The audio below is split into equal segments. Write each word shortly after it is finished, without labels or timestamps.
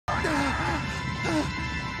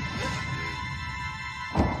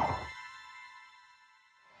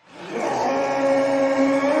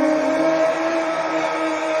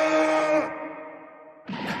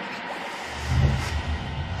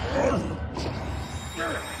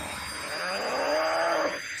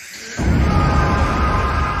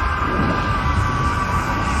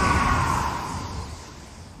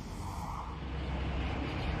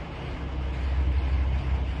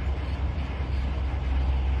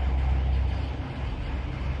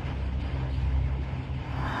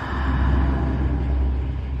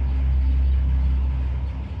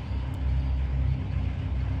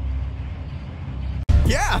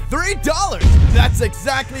Yeah, $3! That's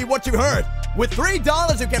exactly what you heard. With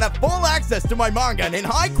 $3, you can have full access to my manga in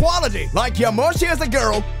high quality, like Yamoshi as a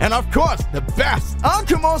Girl, and of course, the best,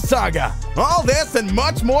 Akumo Saga. All this and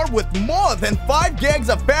much more with more than 5 gigs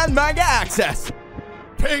of fan manga access.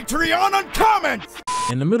 Patreon Uncommon!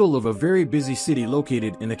 In the middle of a very busy city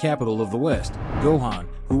located in the capital of the West, Gohan,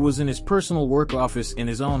 who was in his personal work office in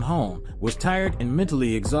his own home, was tired and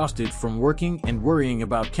mentally exhausted from working and worrying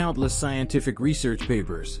about countless scientific research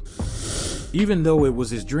papers. Even though it was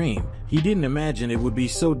his dream, he didn't imagine it would be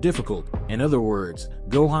so difficult. In other words,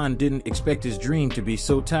 Gohan didn't expect his dream to be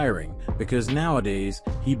so tiring, because nowadays,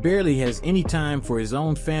 he barely has any time for his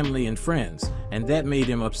own family and friends, and that made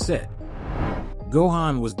him upset.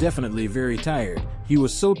 Gohan was definitely very tired. He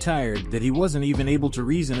was so tired that he wasn't even able to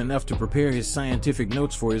reason enough to prepare his scientific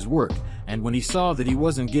notes for his work, and when he saw that he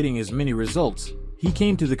wasn't getting as many results, he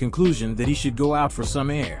came to the conclusion that he should go out for some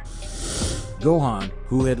air. Gohan,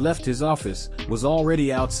 who had left his office, was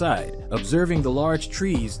already outside, observing the large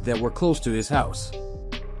trees that were close to his house.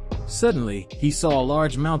 Suddenly, he saw a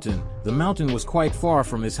large mountain. The mountain was quite far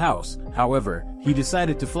from his house. However, he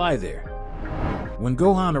decided to fly there. When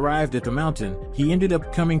Gohan arrived at the mountain, he ended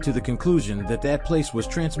up coming to the conclusion that that place was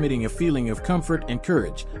transmitting a feeling of comfort and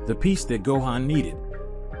courage, the peace that Gohan needed.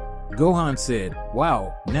 Gohan said,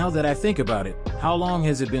 "Wow, now that I think about it, how long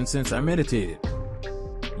has it been since I meditated?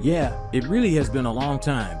 Yeah, it really has been a long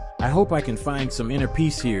time. I hope I can find some inner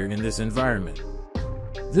peace here in this environment.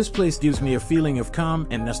 This place gives me a feeling of calm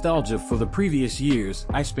and nostalgia for the previous years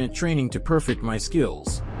I spent training to perfect my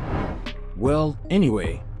skills. Well,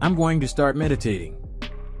 anyway, I'm going to start meditating,"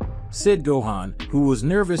 said Gohan, who was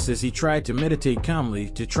nervous as he tried to meditate calmly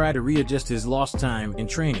to try to readjust his lost time in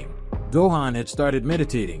training. Gohan had started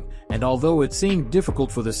meditating, and although it seemed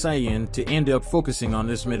difficult for the Saiyan to end up focusing on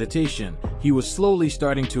this meditation, he was slowly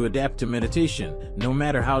starting to adapt to meditation, no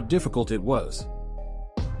matter how difficult it was.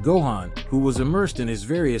 Gohan, who was immersed in his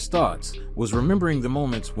various thoughts, was remembering the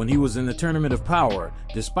moments when he was in the Tournament of Power.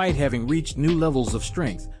 Despite having reached new levels of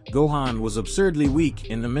strength, Gohan was absurdly weak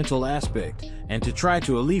in the mental aspect, and to try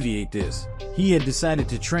to alleviate this, he had decided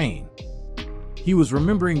to train. He was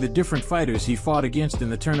remembering the different fighters he fought against in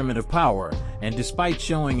the Tournament of Power, and despite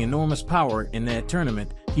showing enormous power in that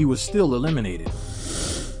tournament, he was still eliminated.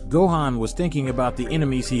 Gohan was thinking about the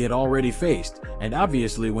enemies he had already faced, and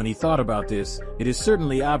obviously when he thought about this, it is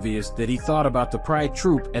certainly obvious that he thought about the Pride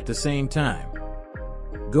Troop at the same time.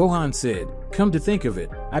 Gohan said, "Come to think of it,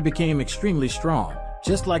 I became extremely strong,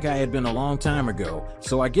 just like I had been a long time ago,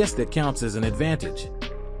 so I guess that counts as an advantage.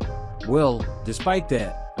 Well, despite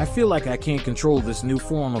that, I feel like I can't control this new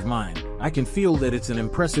form of mine. I can feel that it's an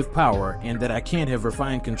impressive power and that I can't have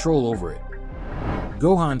refined control over it,"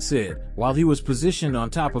 Gohan said, while he was positioned on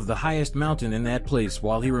top of the highest mountain in that place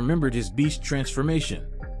while he remembered his beast transformation.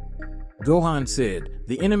 Gohan said,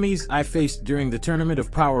 "The enemies I faced during the Tournament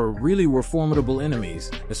of Power really were formidable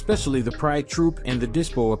enemies, especially the Pride Troop and the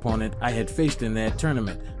Dispo opponent I had faced in that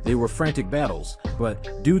tournament. They were frantic battles,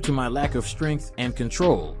 but due to my lack of strength and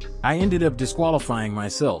control, I ended up disqualifying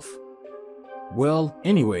myself. Well,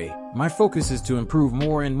 anyway, my focus is to improve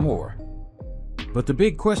more and more. But the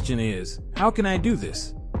big question is, how can I do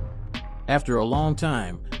this?" After a long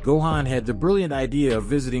time, Gohan had the brilliant idea of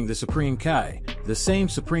visiting the Supreme Kai, the same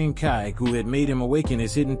Supreme Kai who had made him awaken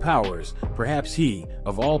his hidden powers. Perhaps he,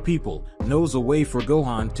 of all people, knows a way for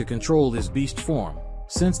Gohan to control his beast form,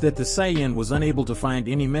 since that the Saiyan was unable to find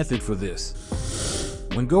any method for this.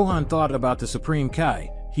 When Gohan thought about the Supreme Kai,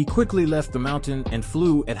 he quickly left the mountain and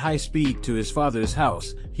flew at high speed to his father's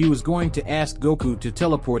house. He was going to ask Goku to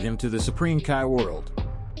teleport him to the Supreme Kai world.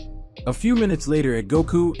 A few minutes later at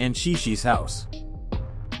Goku and Shishi's house,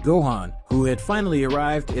 Gohan, who had finally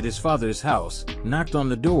arrived at his father's house, knocked on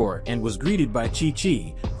the door and was greeted by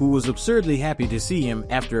Chi-Chi, who was absurdly happy to see him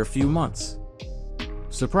after a few months.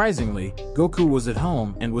 Surprisingly, Goku was at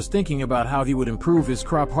home and was thinking about how he would improve his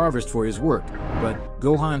crop harvest for his work, but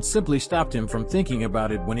Gohan simply stopped him from thinking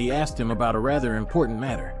about it when he asked him about a rather important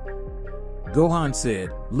matter. Gohan said,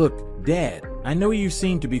 "Look, Dad, I know you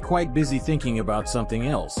seem to be quite busy thinking about something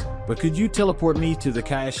else, but could you teleport me to the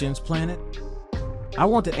Kaioshin's planet? I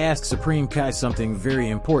want to ask Supreme Kai something very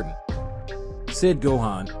important," said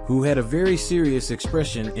Gohan, who had a very serious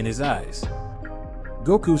expression in his eyes.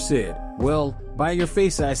 Goku said, "Well, by your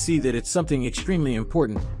face I see that it's something extremely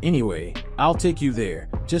important. Anyway, I'll take you there.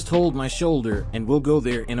 Just hold my shoulder and we'll go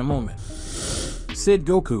there in a moment," said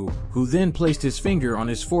Goku, who then placed his finger on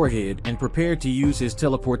his forehead and prepared to use his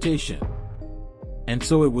teleportation. And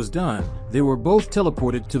so it was done. They were both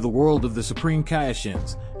teleported to the world of the Supreme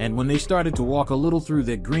Kaioshins, and when they started to walk a little through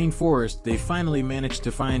that green forest, they finally managed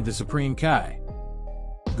to find the Supreme Kai.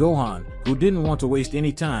 Gohan, who didn't want to waste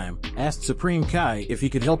any time, asked Supreme Kai if he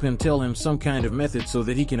could help him tell him some kind of method so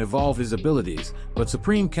that he can evolve his abilities, but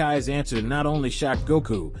Supreme Kai's answer not only shocked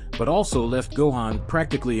Goku, but also left Gohan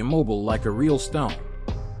practically immobile like a real stone.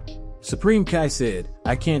 Supreme Kai said,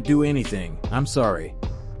 "I can't do anything, I'm sorry.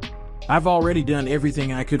 I've already done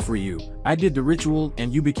everything I could for you. I did the ritual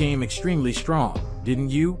and you became extremely strong, didn't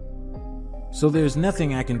you? So there's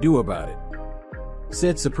nothing I can do about it,"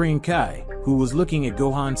 said Supreme Kai, who was looking at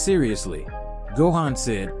Gohan seriously. Gohan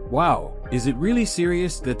said, "Wow, is it really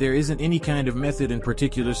serious that there isn't any kind of method in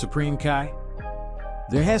particular, Supreme Kai?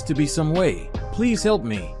 There has to be some way. Please help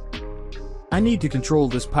me. I need to control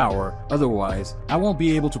this power, otherwise, I won't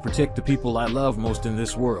be able to protect the people I love most in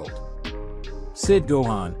this world," said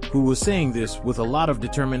Gohan, who was saying this with a lot of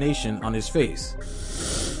determination on his face.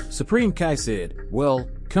 Supreme Kai said, "Well,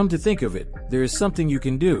 come to think of it, there is something you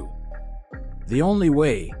can do. The only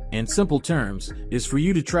way, in simple terms, is for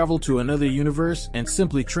you to travel to another universe and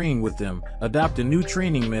simply train with them, adopt a new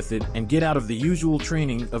training method, and get out of the usual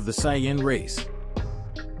training of the Saiyan race.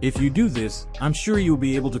 If you do this, I'm sure you'll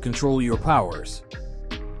be able to control your powers."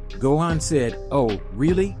 Gohan said, "Oh,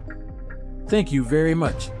 really? Thank you very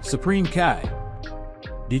much, Supreme Kai.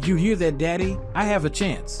 Did you hear that, Daddy? I have a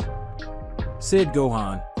chance," said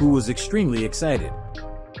Gohan, who was extremely excited.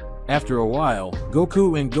 After a while,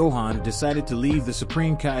 Goku and Gohan decided to leave the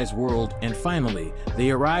Supreme Kai's world, and finally,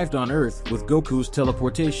 they arrived on Earth with Goku's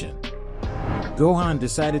teleportation. Gohan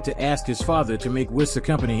decided to ask his father to make Whis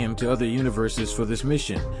accompany him to other universes for this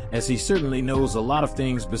mission, as he certainly knows a lot of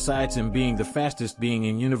things besides him being the fastest being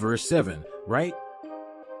in Universe 7, right?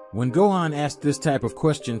 When Gohan asked this type of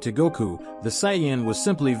question to Goku, the Saiyan was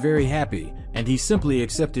simply very happy, and he simply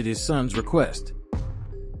accepted his son's request.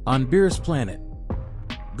 On Beerus planet,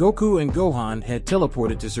 Goku and Gohan had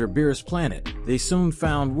teleported to Sir Beerus planet. They soon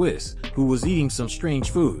found Whis, who was eating some strange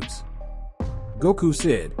foods. Goku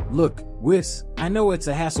said, "Look, Whis, I know it's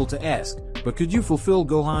a hassle to ask, but could you fulfill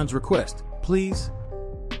Gohan's request, please?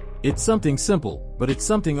 It's something simple, but it's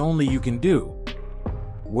something only you can do."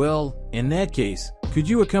 "Well, in that case, could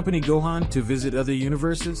you accompany Gohan to visit other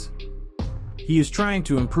universes? He is trying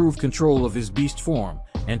to improve control of his beast form,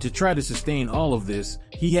 and to try to sustain all of this,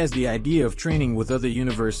 he has the idea of training with other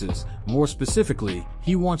universes. More specifically,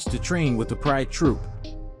 he wants to train with the Pride Troop."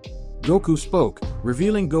 Goku spoke,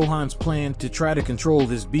 revealing Gohan's plan to try to control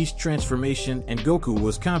this beast transformation, and Goku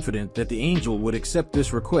was confident that the angel would accept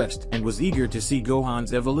this request and was eager to see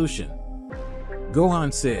Gohan's evolution.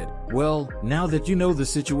 Gohan said, "Well, now that you know the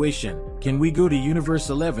situation, can we go to Universe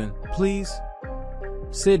 11, please?"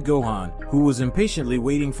 said Gohan, who was impatiently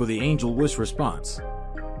waiting for the angel Whis response.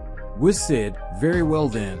 Whis said, "Very well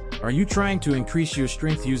then, are you trying to increase your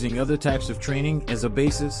strength using other types of training as a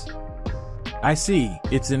basis? I see,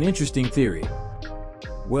 it's an interesting theory.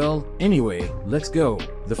 Well, anyway, let's go.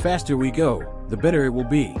 The faster we go, the better it will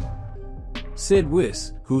be," said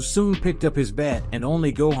Whis, who soon picked up his bat, and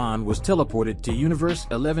only Gohan was teleported to Universe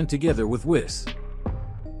 11 together with Whis.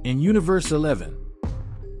 In Universe 11,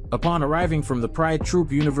 upon arriving from the Pride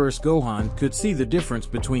Troop universe, Gohan could see the difference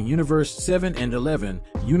between Universe 7 and 11.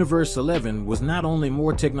 Universe 11 was not only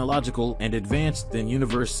more technological and advanced than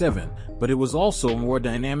Universe 7, but it was also more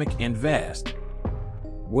dynamic and vast.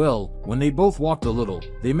 Well, when they both walked a little,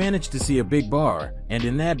 they managed to see a big bar, and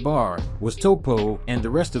in that bar was Topo and the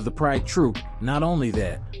rest of the Pride Troop. Not only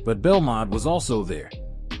that, but Belmod was also there.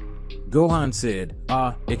 Gohan said,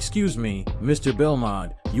 "Excuse me, Mr.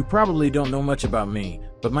 Belmod, you probably don't know much about me,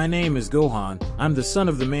 but my name is Gohan. I'm the son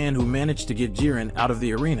of the man who managed to get Jiren out of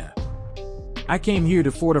the arena. I came here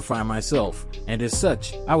to fortify myself, and as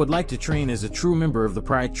such, I would like to train as a true member of the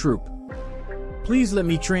Pride Troop. Please let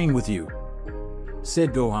me train with you,"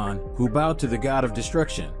 said Gohan, who bowed to the god of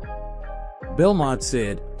destruction. Belmod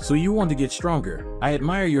said, "So you want to get stronger? I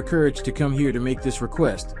admire your courage to come here to make this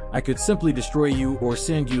request. I could simply destroy you or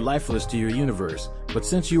send you lifeless to your universe, but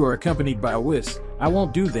since you are accompanied by Whis, I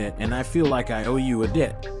won't do that, and I feel like I owe you a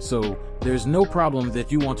debt, so there's no problem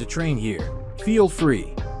that you want to train here. Feel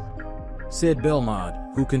free," said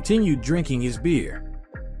Belmod, who continued drinking his beer.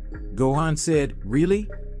 Gohan said, "Really?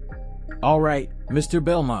 All right, Mr.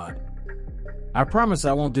 Belmod. I promise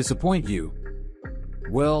I won't disappoint you.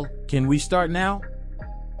 Well, can we start now?"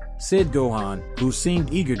 said Gohan, who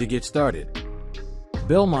seemed eager to get started.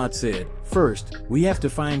 Belmont said, "First, we have to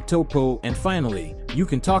find Topo, and finally, you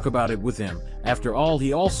can talk about it with him. After all,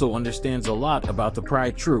 he also understands a lot about the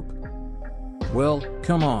Pride Troop." "Well,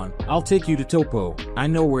 come on, I'll take you to Topo. I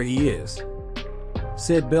know where he is,"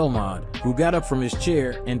 said Belmont, who got up from his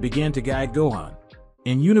chair and began to guide Gohan.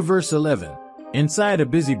 In Universe 11. Inside a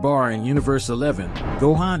busy bar in Universe 11,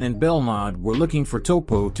 Gohan and Belmont were looking for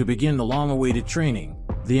Topo to begin the long-awaited training.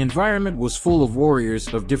 The environment was full of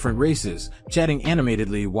warriors of different races, chatting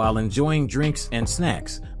animatedly while enjoying drinks and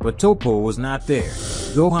snacks, but Topo was not there.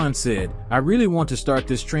 Gohan said, "I really want to start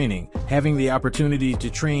this training. Having the opportunity to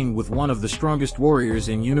train with one of the strongest warriors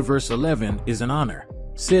in Universe 11 is an honor,"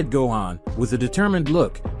 said Gohan, with a determined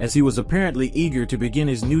look, as he was apparently eager to begin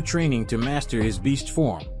his new training to master his beast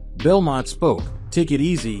form. Belmont spoke, "Take it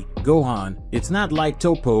easy, Gohan. It's not like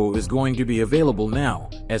Topo is going to be available now.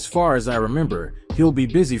 As far as I remember, he'll be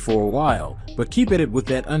busy for a while, but keep at it with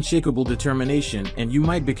that unshakable determination and you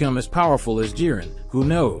might become as powerful as Jiren. Who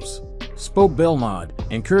knows?" spoke Belmont,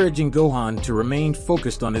 encouraging Gohan to remain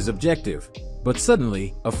focused on his objective. But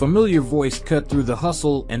suddenly, a familiar voice cut through the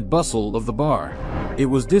hustle and bustle of the bar. It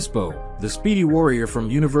was Dispo, the speedy warrior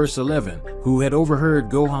from Universe 11, who had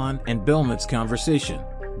overheard Gohan and Belmont's conversation.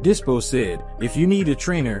 Dispo said, "If you need a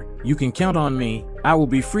trainer, you can count on me. I will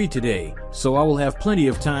be free today, so I will have plenty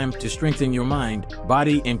of time to strengthen your mind,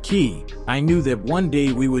 body, and ki. I knew that one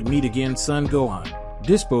day we would meet again, son Gohan,"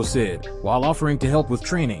 Dispo said, while offering to help with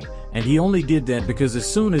training, and he only did that because as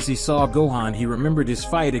soon as he saw Gohan he remembered his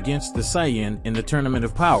fight against the Saiyan in the Tournament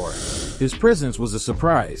of Power. His presence was a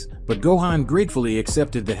surprise, but Gohan gratefully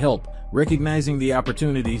accepted the help, recognizing the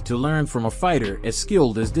opportunity to learn from a fighter as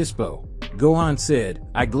skilled as Dispo. Gohan said,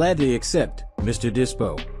 "I gladly accept, Mr.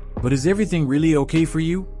 Dispo. But is everything really okay for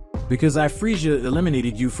you? Because Frieza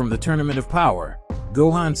eliminated you from the Tournament of Power,"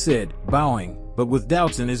 Gohan said, bowing, but with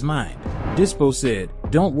doubts in his mind. Dispo said,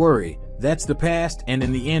 "Don't worry, that's the past and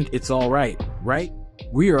in the end it's all right, right?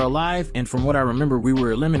 We are alive and from what I remember we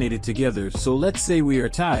were eliminated together, so let's say we are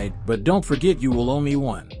tied, but don't forget you will owe me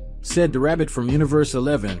one," said the rabbit from Universe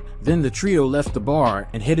 11. Then the trio left the bar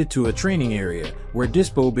and headed to a training area, where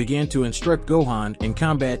Dispo began to instruct Gohan in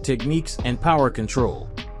combat techniques and power control.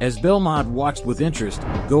 As Belmont watched with interest,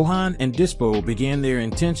 Gohan and Dispo began their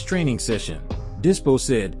intense training session. Dispo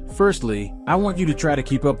said, "Firstly, I want you to try to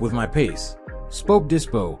keep up with my pace," spoke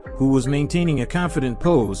Dispo, who was maintaining a confident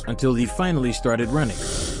pose until he finally started running.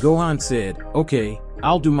 Gohan said, "Okay,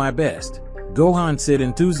 I'll do my best," Gohan said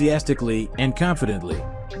enthusiastically and confidently.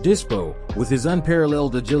 Dispo, with his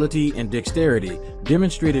unparalleled agility and dexterity,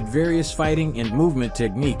 demonstrated various fighting and movement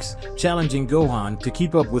techniques, challenging Gohan to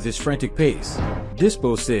keep up with his frantic pace.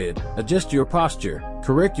 Dispo said, "Adjust your posture,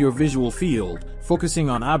 correct your visual field, focusing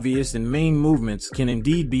on obvious and main movements can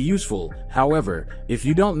indeed be useful. However, if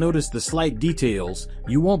you don't notice the slight details,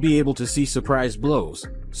 you won't be able to see surprise blows.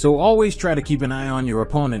 So always try to keep an eye on your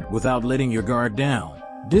opponent without letting your guard down."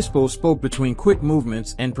 Dispo spoke between quick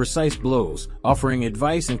movements and precise blows, offering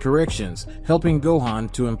advice and corrections, helping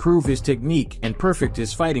Gohan to improve his technique and perfect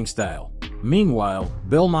his fighting style. Meanwhile,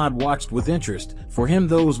 Belmont watched with interest. For him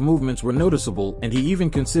those movements were noticeable and he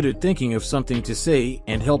even considered thinking of something to say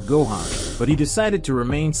and help Gohan. But he decided to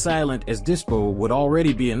remain silent as Dispo would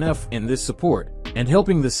already be enough in this support. And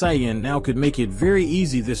helping the Saiyan now could make it very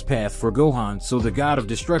easy this path for Gohan, so the God of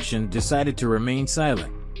Destruction decided to remain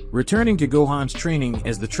silent. Returning to Gohan's training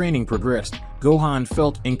as the training progressed, Gohan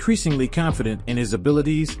felt increasingly confident in his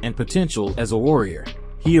abilities and potential as a warrior.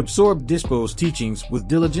 He absorbed Dispo's teachings with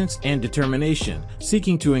diligence and determination,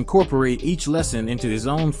 seeking to incorporate each lesson into his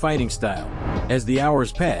own fighting style. As the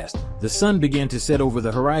hours passed, the sun began to set over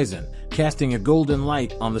the horizon, casting a golden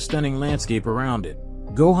light on the stunning landscape around it.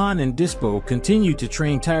 Gohan and Dispo continued to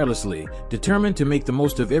train tirelessly, determined to make the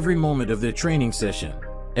most of every moment of their training session.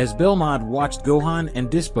 As Belmont watched Gohan and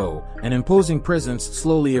Dispo, an imposing presence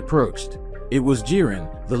slowly approached. It was Jiren,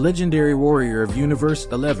 the legendary warrior of Universe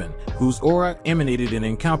 11, whose aura emanated an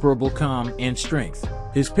incomparable calm and strength.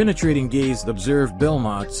 His penetrating gaze observed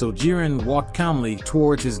Belmont, so Jiren walked calmly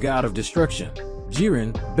towards his God of Destruction.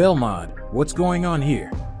 "Jiren, Belmont, what's going on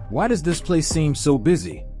here? Why does this place seem so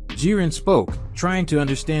busy?" Jiren spoke, trying to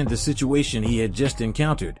understand the situation he had just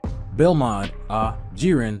encountered. Belmont,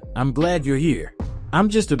 Jiren, I'm glad you're here. I'm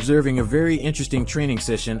just observing a very interesting training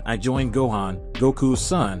session. I joined Gohan, Goku's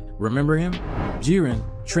son, remember him? Jiren,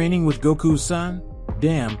 training with Goku's son?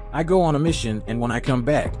 Damn, I go on a mission and when I come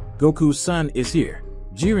back, Goku's son is here.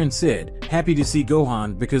 Jiren said, happy to see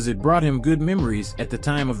Gohan because it brought him good memories at the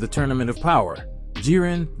time of the Tournament of Power.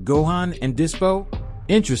 Jiren, Gohan, and Dispo?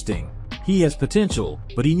 Interesting. He has potential,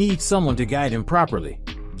 but he needs someone to guide him properly.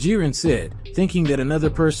 Jiren said, thinking that another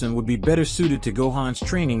person would be better suited to Gohan's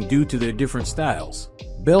training due to their different styles.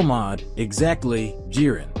 Belmod, exactly,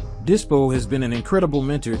 Jiren. Dispo has been an incredible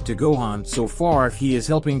mentor to Gohan so far. He is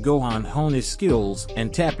helping Gohan hone his skills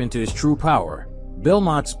and tap into his true power.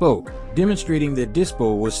 Belmont spoke, demonstrating that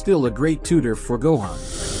Dispo was still a great tutor for Gohan.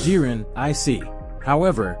 Jiren, I see.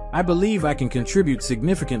 However, I believe I can contribute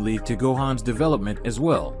significantly to Gohan's development as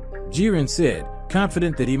well. Jiren said,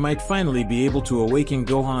 confident that he might finally be able to awaken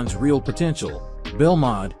Gohan's real potential.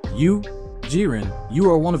 Belmod, you? Jiren, you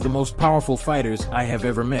are one of the most powerful fighters I have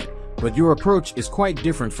ever met, but your approach is quite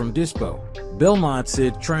different from Dispo. Belmod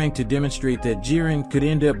said, trying to demonstrate that Jiren could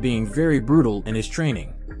end up being very brutal in his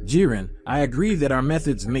training. Jiren, I agree that our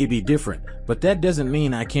methods may be different, but that doesn't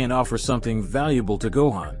mean I can't offer something valuable to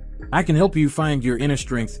Gohan. I can help you find your inner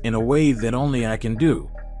strength in a way that only I can do.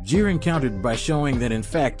 Jiren countered by showing that in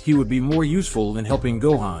fact he would be more useful in helping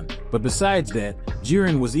Gohan, but besides that,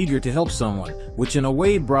 Jiren was eager to help someone, which in a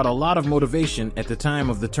way brought a lot of motivation at the time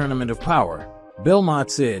of the Tournament of Power. Belmont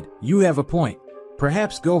said, you have a point.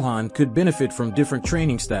 Perhaps Gohan could benefit from different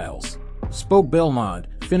training styles. Spoke Belmont,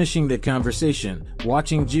 finishing that conversation,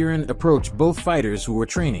 watching Jiren approach both fighters who were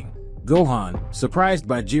training. Gohan, surprised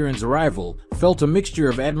by Jiren's arrival, felt a mixture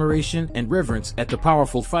of admiration and reverence at the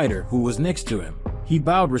powerful fighter who was next to him. He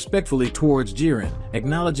bowed respectfully towards Jiren,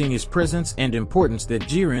 acknowledging his presence and importance that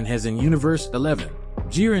Jiren has in Universe 11.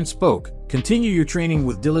 Jiren spoke, continue your training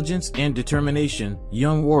with diligence and determination,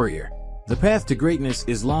 young warrior. The path to greatness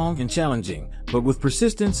is long and challenging, but with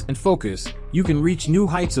persistence and focus, you can reach new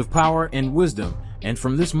heights of power and wisdom, and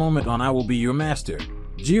from this moment on I will be your master.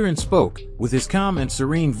 Jiren spoke, with his calm and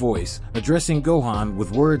serene voice, addressing Gohan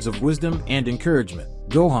with words of wisdom and encouragement.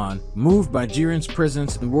 Gohan, moved by Jiren's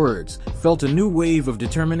presence and words, felt a new wave of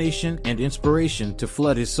determination and inspiration to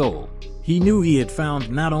flood his soul. He knew he had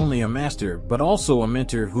found not only a master but also a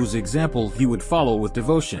mentor whose example he would follow with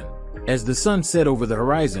devotion. As the sun set over the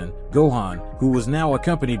horizon, Gohan, who was now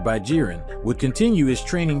accompanied by Jiren, would continue his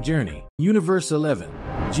training journey. Universe 11.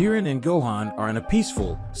 Jiren and Gohan are in a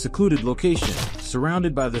peaceful, secluded location,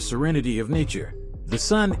 surrounded by the serenity of nature. The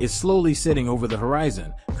sun is slowly setting over the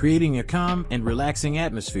horizon, creating a calm and relaxing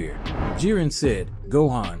atmosphere. Jiren said,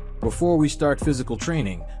 Gohan, before we start physical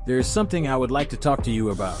training, there is something I would like to talk to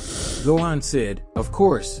you about. Gohan said, of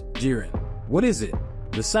course, Jiren. What is it?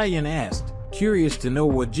 The Saiyan asked, curious to know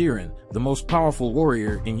what Jiren, the most powerful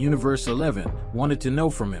warrior in Universe 11, wanted to know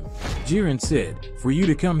from him. Jiren said, for you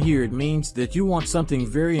to come here it means that you want something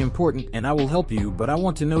very important and I will help you, but I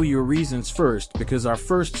want to know your reasons first because our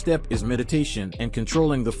first step is meditation and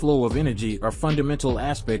controlling the flow of energy are fundamental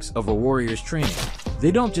aspects of a warrior's training.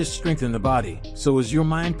 They don't just strengthen the body, so is your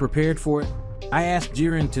mind prepared for it? I asked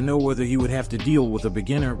Jiren to know whether he would have to deal with a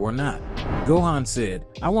beginner or not. Gohan said,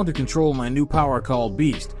 I want to control my new power called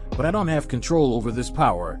Beast, but I don't have control over this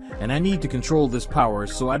power, and I need to control this power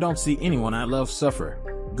so I don't see anyone I love suffer.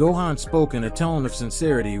 Gohan spoke in a tone of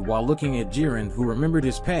sincerity while looking at Jiren, who remembered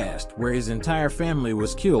his past where his entire family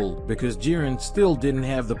was killed because Jiren still didn't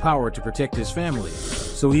have the power to protect his family.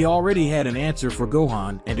 So he already had an answer for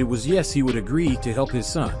Gohan, and it was yes, he would agree to help his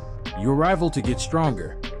son. Your rival to get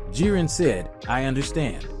stronger. Jiren said, I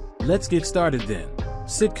understand. Let's get started then.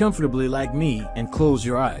 Sit comfortably like me and close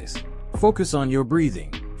your eyes. Focus on your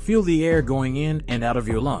breathing. Feel the air going in and out of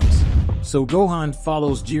your lungs. So Gohan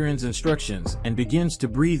follows Jiren's instructions and begins to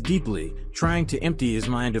breathe deeply, trying to empty his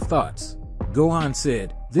mind of thoughts. Gohan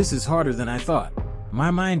said, this is harder than I thought.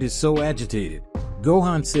 My mind is so agitated.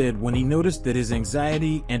 Gohan said when he noticed that his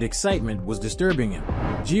anxiety and excitement was disturbing him.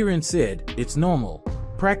 Jiren said, it's normal.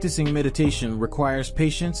 Practicing meditation requires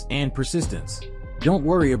patience and persistence. Don't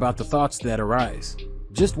worry about the thoughts that arise.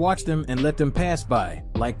 Just watch them and let them pass by,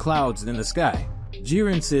 like clouds in the sky.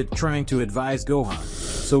 Jiren said, trying to advise Gohan.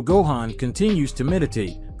 So Gohan continues to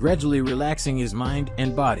meditate, gradually relaxing his mind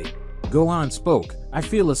and body. Gohan spoke, I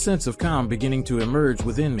feel a sense of calm beginning to emerge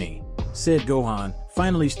within me, said Gohan,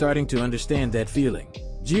 finally starting to understand that feeling.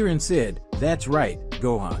 Jiren said, that's right,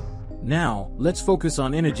 Gohan. Now, let's focus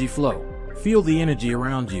on energy flow. Feel the energy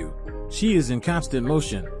around you. She is in constant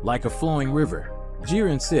motion, like a flowing river.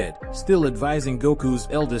 Jiren said, still advising Goku's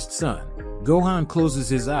eldest son. Gohan closes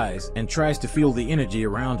his eyes and tries to feel the energy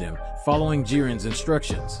around him, following Jiren's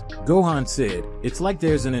instructions. Gohan said, it's like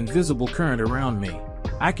there's an invisible current around me.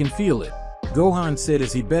 I can feel it. Gohan said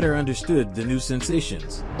as he better understood the new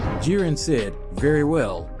sensations. Jiren said, very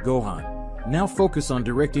well, Gohan. Now focus on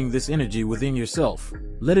directing this energy within yourself.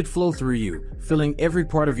 Let it flow through you, filling every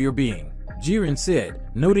part of your being. Jiren said,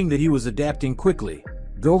 noting that he was adapting quickly.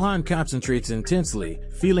 Gohan concentrates intensely,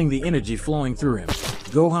 feeling the energy flowing through him.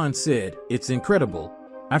 Gohan said, it's incredible.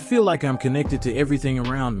 I feel like I'm connected to everything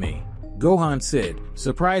around me, Gohan said,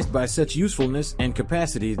 surprised by such usefulness and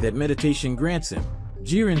capacity that meditation grants him.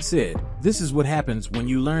 Jiren said, this is what happens when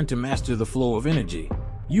you learn to master the flow of energy.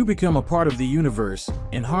 You become a part of the universe,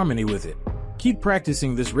 in harmony with it. Keep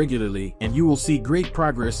practicing this regularly and you will see great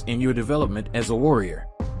progress in your development as a warrior.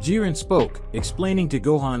 Jiren spoke, explaining to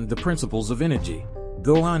Gohan the principles of energy.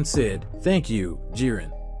 Gohan said, thank you,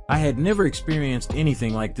 Jiren. I had never experienced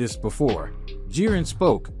anything like this before. Jiren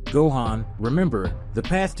spoke, Gohan, remember, the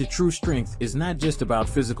path to true strength is not just about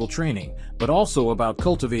physical training, but also about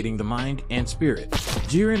cultivating the mind and spirit.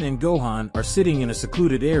 Jiren and Gohan are sitting in a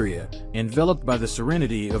secluded area, enveloped by the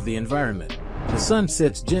serenity of the environment. The sun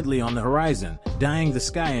sets gently on the horizon, dyeing the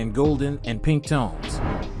sky in golden and pink tones.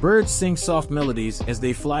 Birds sing soft melodies as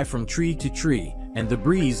they fly from tree to tree, and the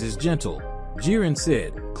breeze is gentle. Jiren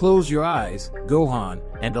said, close your eyes, Gohan,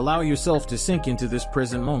 and allow yourself to sink into this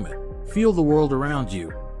present moment. Feel the world around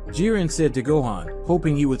you. Jiren said to Gohan,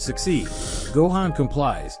 hoping he would succeed. Gohan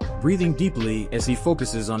complies, breathing deeply as he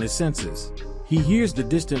focuses on his senses. He hears the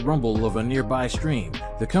distant rumble of a nearby stream,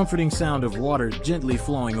 the comforting sound of water gently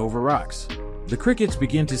flowing over rocks. The crickets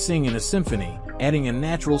begin to sing in a symphony, adding a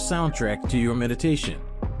natural soundtrack to your meditation.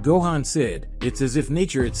 Gohan said, it's as if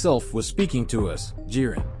nature itself was speaking to us,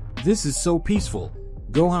 Jiren. This is so peaceful.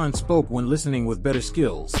 Gohan spoke when listening with better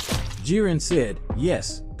skills. Jiren said,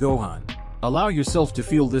 yes, Gohan. Allow yourself to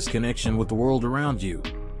feel this connection with the world around you.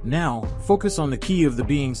 Now, focus on the ki of the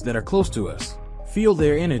beings that are close to us. Feel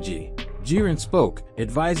their energy. Jiren spoke,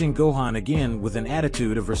 advising Gohan again with an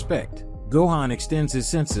attitude of respect. Gohan extends his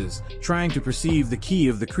senses, trying to perceive the ki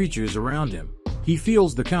of the creatures around him. He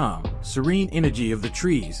feels the calm, serene energy of the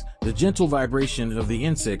trees, the gentle vibration of the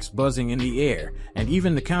insects buzzing in the air, and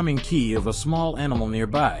even the calming ki of a small animal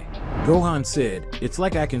nearby. Gohan said, it's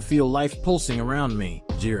like I can feel life pulsing around me,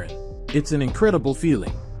 Jiren. It's an incredible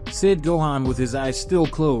feeling, said Gohan with his eyes still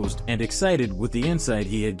closed and excited with the insight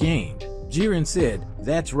he had gained. Jiren said,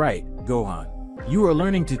 that's right, Gohan. You are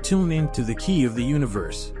learning to tune in to the ki of the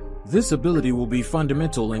universe. This ability will be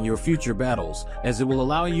fundamental in your future battles, as it will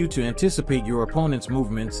allow you to anticipate your opponent's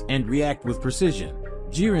movements and react with precision.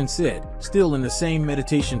 Jiren said, still in the same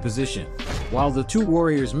meditation position. While the two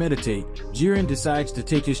warriors meditate, Jiren decides to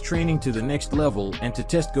take his training to the next level and to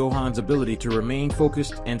test Gohan's ability to remain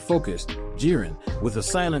focused. Jiren, with a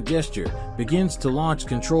silent gesture, begins to launch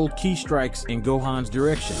controlled ki strikes in Gohan's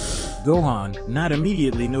direction. Gohan, not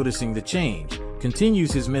immediately noticing the change,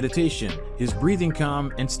 continues his meditation, his breathing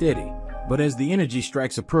calm and steady. But as the energy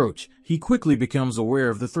strikes approach, he quickly becomes aware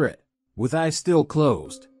of the threat. With eyes still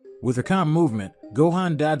closed, with a calm movement,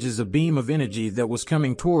 Gohan dodges a beam of energy that was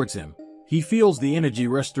coming towards him. He feels the energy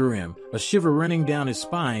rush through him, a shiver running down his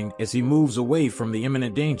spine as he moves away from the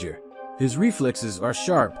imminent danger. His reflexes are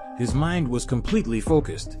sharp, his mind was completely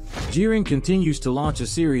focused. Jiren continues to launch a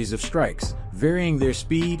series of strikes, varying their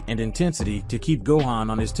speed and intensity to keep Gohan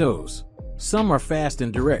on his toes. Some are fast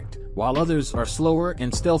and direct, while others are slower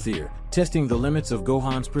and stealthier, testing the limits of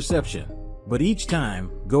Gohan's perception. But each time,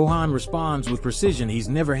 Gohan responds with precision he's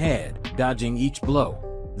never had, dodging each blow.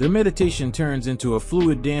 Their meditation turns into a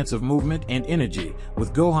fluid dance of movement and energy,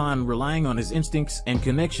 with Gohan relying on his instincts and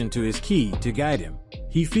connection to his ki to guide him.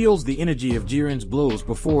 He feels the energy of Jiren's blows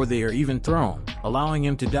before they are even thrown, allowing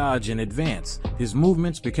him to dodge and advance, his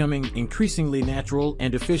movements becoming increasingly natural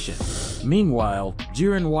and efficient. Meanwhile,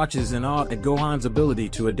 Jiren watches in awe at Gohan's ability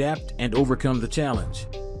to adapt and overcome the challenge.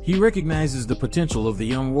 He recognizes the potential of the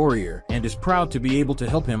young warrior and is proud to be able to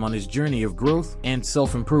help him on his journey of growth and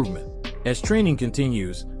self-improvement. As training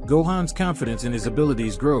continues, Gohan's confidence in his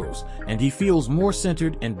abilities grows, and he feels more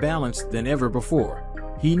centered and balanced than ever before.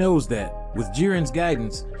 He knows that, with Jiren's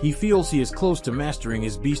guidance, he feels he is close to mastering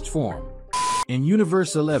his beast form. In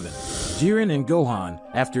Universe 11, Jiren and Gohan,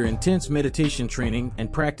 after intense meditation training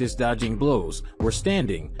and practice dodging blows, were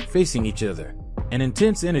standing, facing each other. An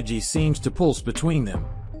intense energy seems to pulse between them.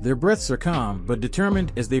 Their breaths are calm but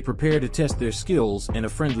determined as they prepare to test their skills in a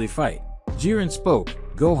friendly fight. Jiren spoke,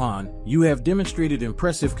 Gohan, you have demonstrated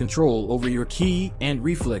impressive control over your ki and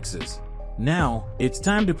reflexes. Now, it's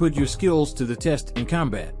time to put your skills to the test in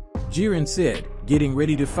combat. Jiren said, getting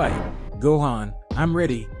ready to fight. Gohan, I'm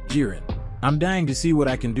ready, Jiren. I'm dying to see what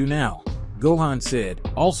I can do now. Gohan said,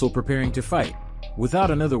 also preparing to fight. Without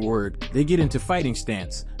another word, they get into fighting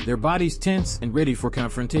stance, their bodies tense and ready for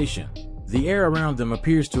confrontation. The air around them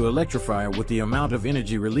appears to electrify with the amount of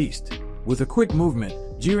energy released. With a quick movement,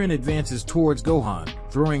 Jiren advances towards Gohan,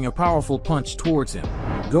 throwing a powerful punch towards him.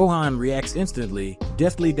 Gohan reacts instantly,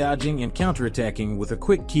 deftly dodging and counterattacking with a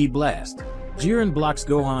quick ki blast. Jiren blocks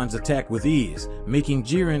Gohan's attack with ease, making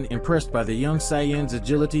Jiren impressed by the young Saiyan's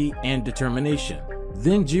agility and determination.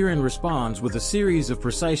 Then Jiren responds with a series of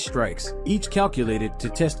precise strikes, each calculated to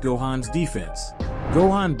test Gohan's defense.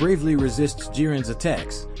 Gohan bravely resists Jiren's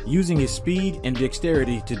attacks, using his speed and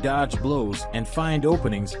dexterity to dodge blows and find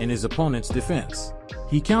openings in his opponent's defense.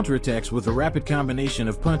 He counterattacks with a rapid combination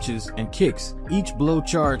of punches and kicks, each blow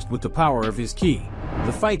charged with the power of his ki.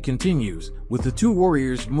 The fight continues, with the two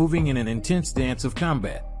warriors moving in an intense dance of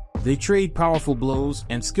combat. They trade powerful blows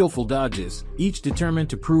and skillful dodges, each determined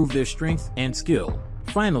to prove their strength and skill.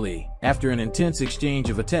 Finally, after an intense exchange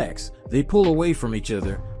of attacks, they pull away from each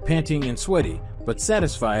other, panting and sweaty, but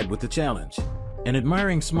satisfied with the challenge. An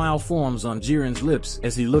admiring smile forms on Jiren's lips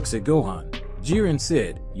as he looks at Gohan. Jiren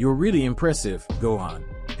said, "You're really impressive, Gohan.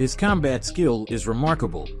 His combat skill is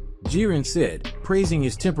remarkable." Jiren said, praising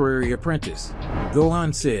his temporary apprentice.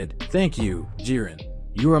 Gohan said, "Thank you, Jiren.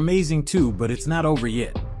 You're amazing too, but it's not over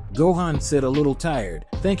yet." Gohan said, a little tired,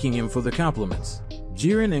 thanking him for the compliments.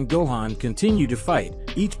 Jiren and Gohan continue to fight,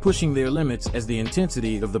 each pushing their limits as the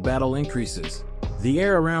intensity of the battle increases. The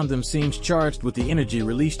air around them seems charged with the energy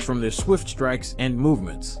released from their swift strikes and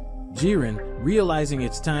movements. Jiren, realizing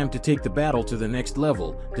it's time to take the battle to the next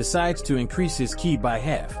level, decides to increase his ki by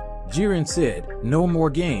half. Jiren said, "No more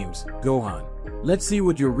games, Gohan. Let's see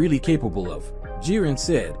what you're really capable of." Jiren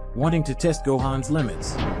said, wanting to test Gohan's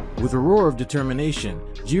limits. With a roar of determination,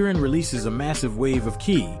 Jiren releases a massive wave of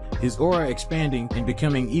ki, his aura expanding and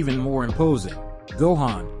becoming even more imposing.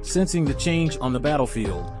 Gohan, sensing the change on the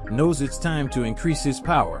battlefield, knows it's time to increase his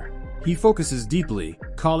power. He focuses deeply,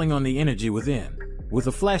 calling on the energy within. With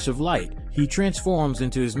a flash of light, he transforms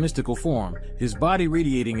into his mystical form, his body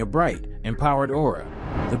radiating a bright, empowered aura.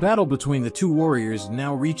 The battle between the two warriors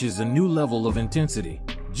now reaches a new level of intensity.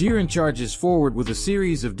 Jiren charges forward with a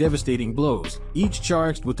series of devastating blows, each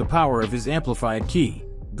charged with the power of his amplified ki.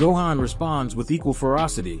 Gohan responds with equal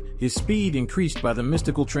ferocity, his speed increased by the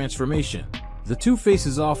mystical transformation. The two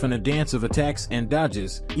faces off in a dance of attacks and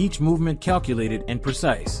dodges, each movement calculated and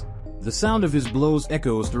precise. The sound of his blows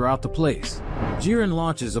echoes throughout the place. Jiren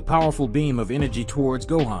launches a powerful beam of energy towards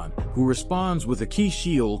Gohan, who responds with a ki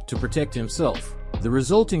shield to protect himself. The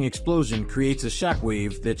resulting explosion creates a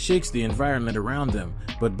shockwave that shakes the environment around them,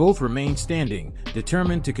 but both remain standing,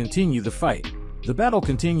 determined to continue the fight. The battle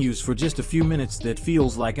continues for just a few minutes that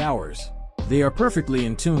feels like hours. They are perfectly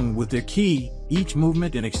in tune with their ki, each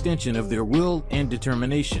movement an extension of their will and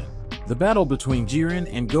determination. The battle between Jiren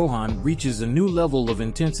and Gohan reaches a new level of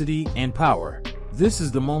intensity and power. This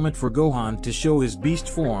is the moment for Gohan to show his beast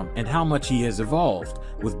form and how much he has evolved,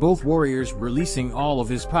 with both warriors releasing all of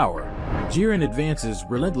his power. Jiren advances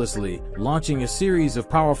relentlessly, launching a series of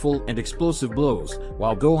powerful and explosive blows,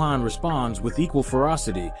 while Gohan responds with equal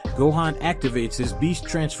ferocity. Gohan activates his beast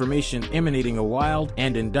transformation, emanating a wild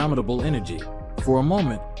and indomitable energy. For a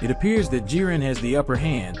moment, it appears that Jiren has the upper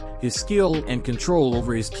hand, his skill and control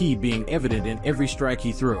over his ki being evident in every strike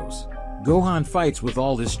he throws. Gohan fights with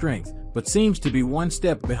all his strength, but seems to be one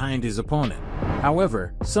step behind his opponent.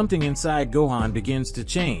 However, something inside Gohan begins to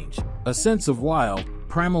change. A sense of wild,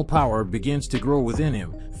 primal power begins to grow within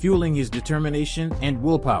him, fueling his determination and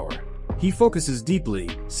willpower. He focuses deeply,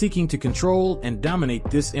 seeking to control and dominate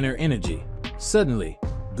this inner energy. Suddenly,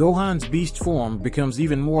 Gohan's beast form becomes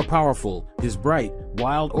even more powerful, his bright,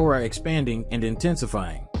 wild aura expanding and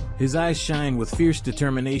intensifying. His eyes shine with fierce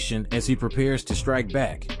determination as he prepares to strike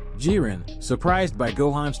back. Jiren, surprised by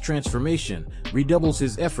Gohan's transformation, redoubles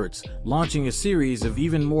his efforts, launching a series of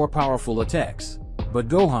even more powerful attacks. But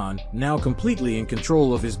Gohan, now completely in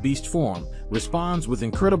control of his beast form, responds with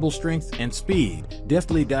incredible strength and speed,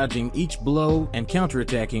 deftly dodging each blow and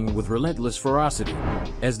counterattacking with relentless ferocity.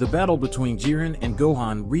 As the battle between Jiren and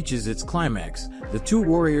Gohan reaches its climax, the two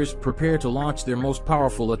warriors prepare to launch their most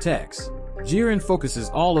powerful attacks. Jiren focuses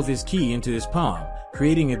all of his ki into his palm,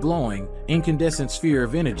 creating a glowing, incandescent sphere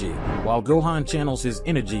of energy, while Gohan channels his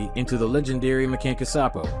energy into the legendary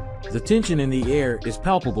Mekankasapo. The tension in the air is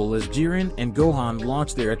palpable as Jiren and Gohan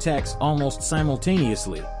launch their attacks almost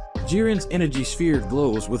simultaneously. Jiren's energy sphere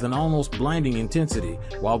glows with an almost blinding intensity,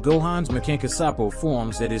 while Gohan's Mekankasapo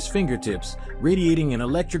forms at his fingertips, radiating an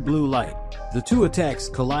electric blue light. The two attacks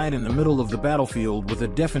collide in the middle of the battlefield with a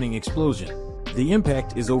deafening explosion. The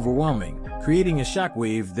impact is overwhelming, creating a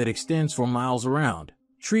shockwave that extends for miles around.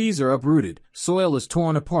 Trees are uprooted, soil is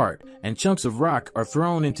torn apart, and chunks of rock are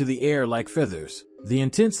thrown into the air like feathers. The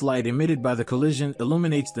intense light emitted by the collision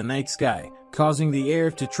illuminates the night sky, causing the air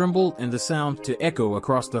to tremble and the sound to echo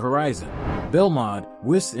across the horizon. Belmod,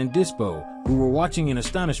 Whis, and Dispo, who were watching in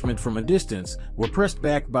astonishment from a distance, were pressed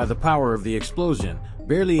back by the power of the explosion,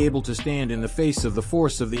 barely able to stand in the face of the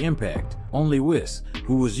force of the impact. Only Whis,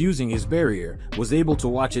 who was using his barrier, was able to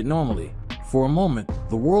watch it normally. For a moment,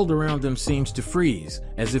 the world around them seems to freeze,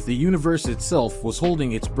 as if the universe itself was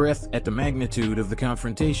holding its breath at the magnitude of the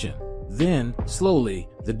confrontation. Then, slowly,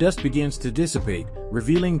 the dust begins to dissipate,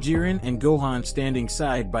 revealing Jiren and Gohan standing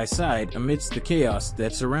side by side amidst the chaos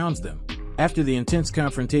that surrounds them. After the intense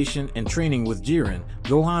confrontation and training with Jiren,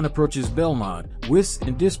 Gohan approaches Belmod, Whis,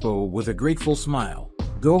 and Dispo with a grateful smile.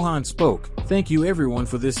 Gohan spoke, "Thank you everyone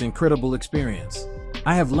for this incredible experience.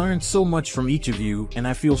 I have learned so much from each of you and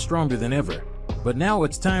I feel stronger than ever. But now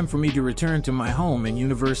it's time for me to return to my home in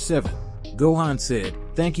Universe 7. Gohan said,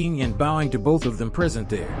 thanking and bowing to both of them present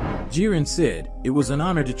there. Jiren said, "It was an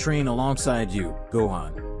honor to train alongside you,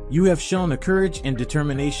 Gohan. You have shown a courage and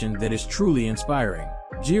determination that is truly inspiring."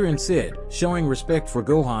 Jiren said, showing respect for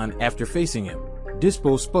Gohan after facing him.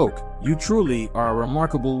 Dispo spoke, "You truly are a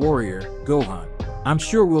remarkable warrior, Gohan. I'm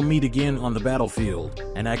sure we'll meet again on the battlefield,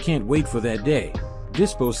 and I can't wait for that day."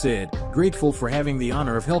 Dispo said, grateful for having the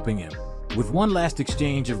honor of helping him. With one last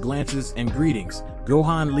exchange of glances and greetings,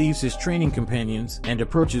 Gohan leaves his training companions and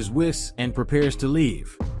approaches Whis and prepares to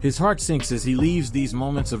leave. His heart sinks as he leaves these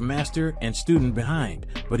moments of master and student behind,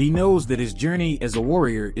 but he knows that his journey as a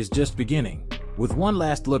warrior is just beginning. With one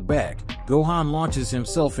last look back, Gohan launches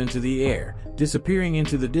himself into the air, disappearing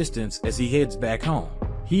into the distance as he heads back home.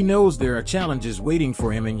 He knows there are challenges waiting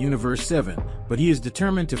for him in Universe 7, but he is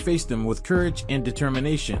determined to face them with courage and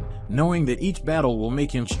determination, knowing that each battle will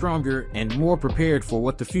make him stronger and more prepared for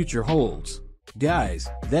what the future holds. Guys,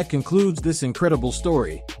 that concludes this incredible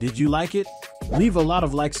story. Did you like it? Leave a lot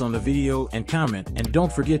of likes on the video and comment, and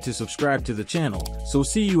don't forget to subscribe to the channel. So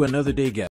see you another day, guys.